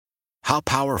How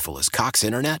powerful is Cox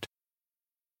Internet?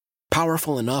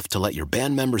 Powerful enough to let your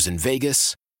band members in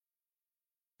Vegas,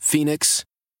 Phoenix,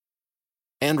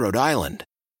 and Rhode Island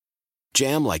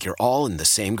jam like you're all in the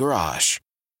same garage.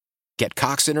 Get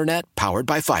Cox Internet powered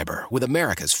by fiber with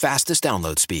America's fastest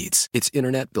download speeds. It's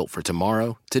internet built for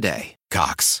tomorrow, today.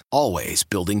 Cox, always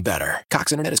building better.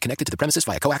 Cox Internet is connected to the premises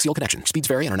via coaxial connection. Speeds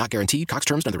vary and are not guaranteed. Cox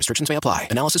terms and other restrictions may apply.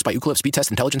 Analysis by Ookla Speed Test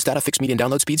Intelligence Data. Fixed median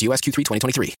download speeds. US Q3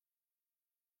 2023.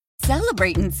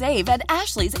 Celebrate and save at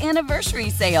Ashley's Anniversary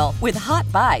Sale. With Hot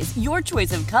Buys, your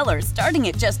choice of colors starting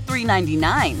at just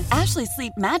 $3.99. Ashley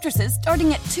Sleep mattresses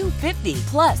starting at $2.50.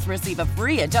 Plus, receive a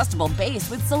free adjustable base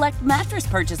with select mattress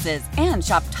purchases. And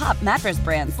shop top mattress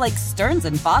brands like Stearns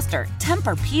 & Foster,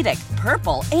 Tempur-Pedic,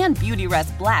 Purple, and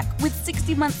Beautyrest Black with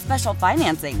 60-month special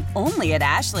financing. Only at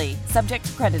Ashley. Subject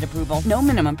to credit approval. No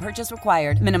minimum purchase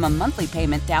required. Minimum monthly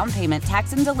payment, down payment,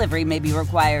 tax, and delivery may be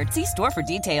required. See store for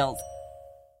details.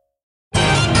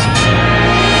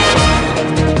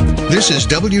 This is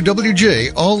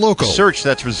WWJ All Local. Search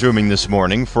that's resuming this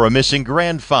morning for a missing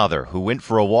grandfather who went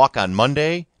for a walk on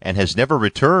Monday and has never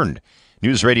returned.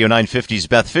 News Radio 950's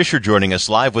Beth Fisher joining us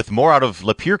live with more out of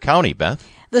Lapeer County. Beth?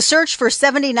 The search for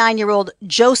 79-year-old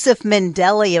Joseph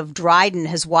Mendelli of Dryden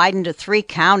has widened to 3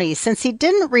 counties since he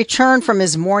didn't return from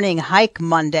his morning hike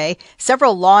Monday.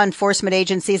 Several law enforcement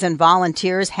agencies and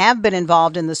volunteers have been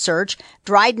involved in the search.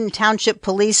 Dryden Township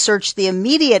Police searched the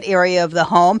immediate area of the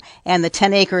home and the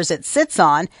 10 acres it sits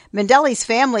on. Mendelli's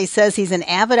family says he's an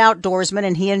avid outdoorsman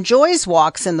and he enjoys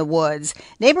walks in the woods.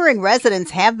 Neighboring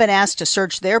residents have been asked to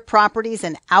search their properties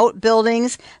and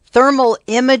outbuildings. Thermal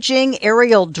imaging,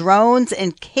 aerial drones,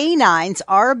 and canines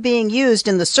are being used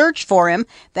in the search for him.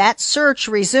 That search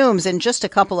resumes in just a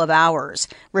couple of hours.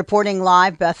 Reporting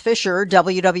live, Beth Fisher,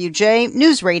 WWJ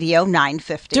News Radio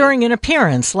 950. During an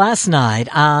appearance last night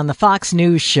on the Fox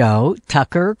News show,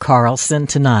 Tucker Carlson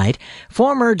Tonight,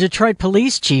 former Detroit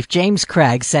Police Chief James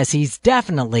Craig says he's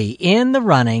definitely in the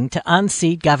running to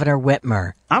unseat Governor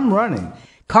Whitmer. I'm running.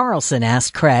 Carlson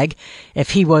asked Craig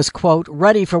if he was, quote,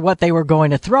 ready for what they were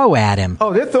going to throw at him.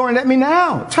 Oh, they're throwing at me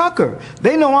now. Tucker,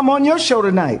 they know I'm on your show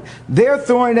tonight. They're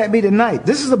throwing at me tonight.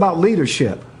 This is about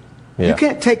leadership. Yeah. You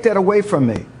can't take that away from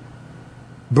me.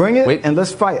 Bring it and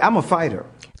let's fight. I'm a fighter.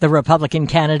 The Republican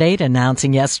candidate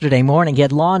announcing yesterday morning he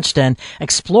had launched an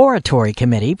exploratory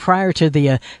committee prior to the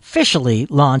officially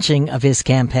launching of his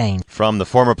campaign. From the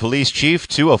former police chief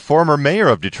to a former mayor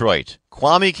of Detroit,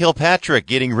 Kwame Kilpatrick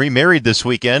getting remarried this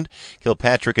weekend.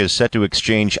 Kilpatrick is set to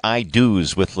exchange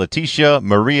I-do's with Letitia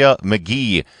Maria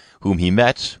McGee, whom he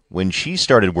met when she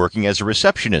started working as a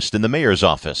receptionist in the mayor's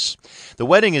office. The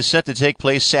wedding is set to take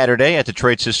place Saturday at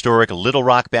Detroit's historic Little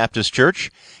Rock Baptist Church.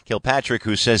 Kilpatrick,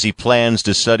 who says he plans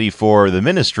to study for the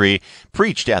ministry,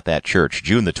 preached at that church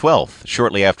June the 12th,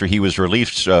 shortly after he was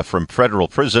released from federal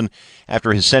prison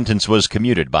after his sentence was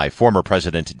commuted by former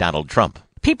President Donald Trump.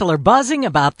 People are buzzing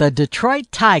about the Detroit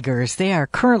Tigers. They are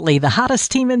currently the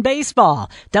hottest team in baseball.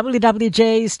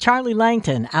 WWJ's Charlie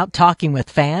Langton out talking with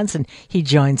fans, and he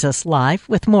joins us live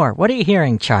with more. What are you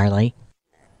hearing, Charlie?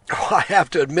 Oh, I have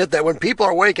to admit that when people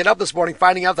are waking up this morning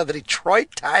finding out that the Detroit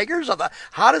Tigers are the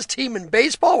hottest team in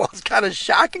baseball, well, it's kind of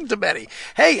shocking to many.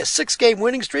 Hey, a 6-game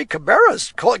winning streak.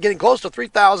 Cabrera's getting close to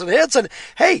 3,000 hits. And,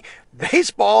 hey,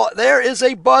 baseball, there is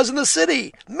a buzz in the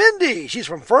city. Mindy, she's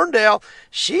from Ferndale.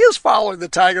 She is following the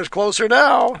Tigers closer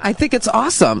now. I think it's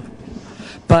awesome.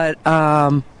 But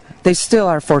they still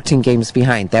are 14 games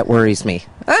behind. That worries me.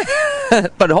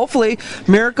 But hopefully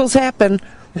miracles happen.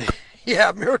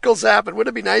 Yeah, miracles happen.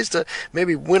 Wouldn't it be nice to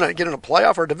maybe get in a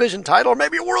playoff or a division title or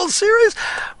maybe a World Series?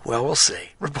 Well, we'll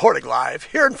see. Reporting live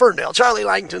here in Ferndale, Charlie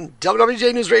Langton,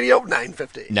 WWJ News Radio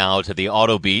 950. Now to the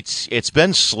auto beats. It's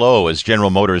been slow as General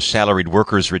Motors salaried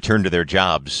workers return to their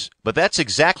jobs. But that's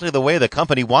exactly the way the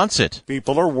company wants it.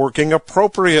 People are working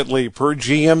appropriately per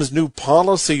GM's new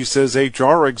policy, says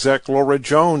HR exec Laura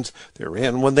Jones. They're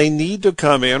in when they need to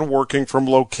come in, working from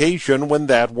location when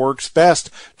that works best.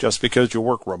 Just because you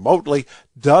work remotely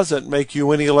doesn't make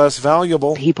you any less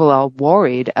valuable. People are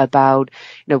worried about,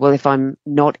 well, if I'm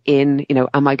not in,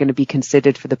 am I going to be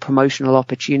considered for the promotional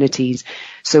opportunities?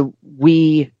 So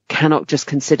we cannot just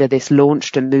consider this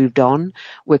launched and moved on.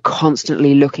 We're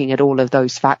constantly looking at all of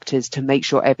those factors to make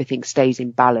sure everything stays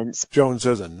in balance. Jones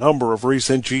says a number of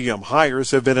recent GM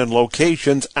hires have been in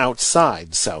locations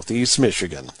outside Southeast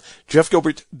Michigan. Jeff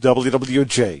Gilbert,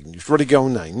 WWJ, News Radio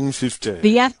 950.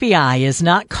 The FBI is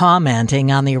not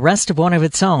commenting on the arrest of one of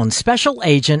its own, Special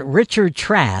Agent Richard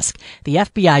Trask, the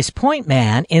FBI's point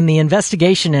man in the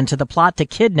investigation into the plot to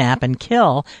kidnap and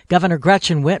kill Governor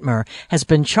Gretchen Whitmer, has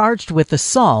been charged with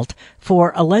assault assault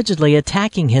for allegedly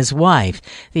attacking his wife.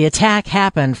 The attack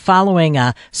happened following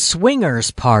a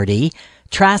swingers party.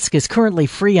 Trask is currently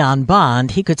free on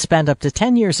bond. He could spend up to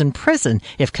 10 years in prison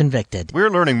if convicted. We're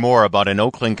learning more about an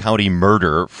Oakland County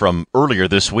murder from earlier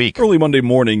this week. Early Monday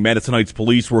morning, Madison Heights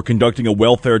police were conducting a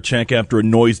welfare check after a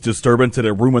noise disturbance at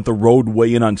a room at the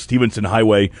roadway in on Stevenson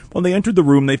Highway. When they entered the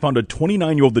room, they found a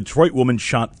 29-year-old Detroit woman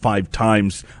shot 5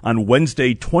 times. On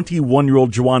Wednesday,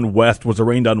 21-year-old Joanne West was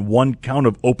arraigned on 1 count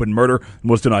of open murder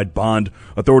and was denied bond.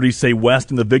 Authorities say West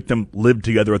and the victim lived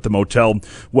together at the motel.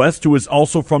 West, who is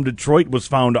also from Detroit, was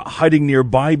found hiding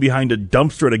nearby behind a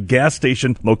dumpster at a gas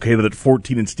station located at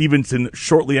 14 and Stevenson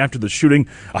shortly after the shooting.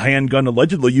 A handgun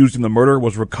allegedly used in the murder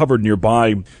was recovered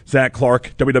nearby. Zach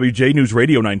Clark, WWJ News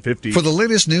Radio 950. For the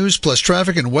latest news plus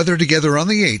traffic and weather together on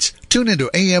the 8s, tune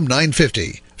into AM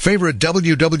 950. Favorite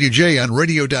WWJ on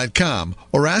radio.com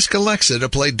or ask Alexa to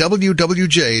play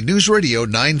WWJ News Radio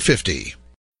 950.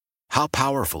 How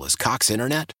powerful is Cox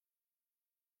Internet?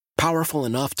 Powerful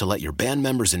enough to let your band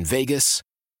members in Vegas,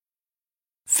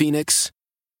 Phoenix,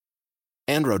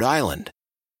 and Rhode Island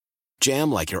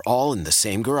jam like you're all in the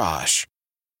same garage.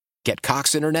 Get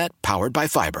Cox Internet powered by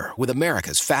fiber with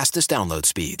America's fastest download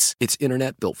speeds. It's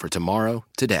internet built for tomorrow,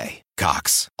 today.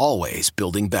 Cox, always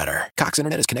building better. Cox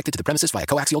Internet is connected to the premises via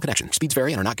coaxial connection. Speeds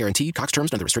vary and are not guaranteed. Cox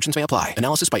terms and other restrictions may apply.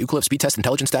 Analysis by Ookla Speed Test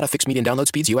Intelligence Data. Fixed median download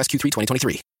speeds. US Q3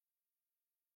 2023.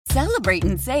 Celebrate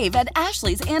and save at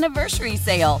Ashley's Anniversary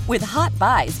Sale. With Hot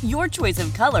Buys, your choice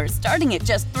of colors starting at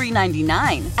just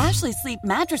 $3.99. Ashley Sleep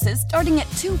mattresses starting at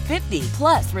 $2.50.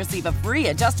 Plus, receive a free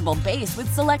adjustable base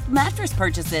with select mattress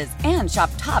purchases. And shop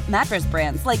top mattress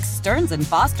brands like Stearns &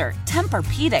 Foster,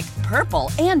 Tempur-Pedic,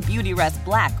 Purple, and Beautyrest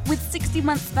Black with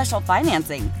 60-month special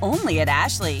financing. Only at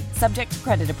Ashley. Subject to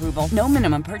credit approval. No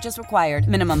minimum purchase required.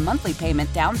 Minimum monthly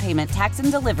payment, down payment, tax,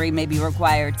 and delivery may be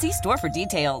required. See store for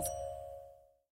details.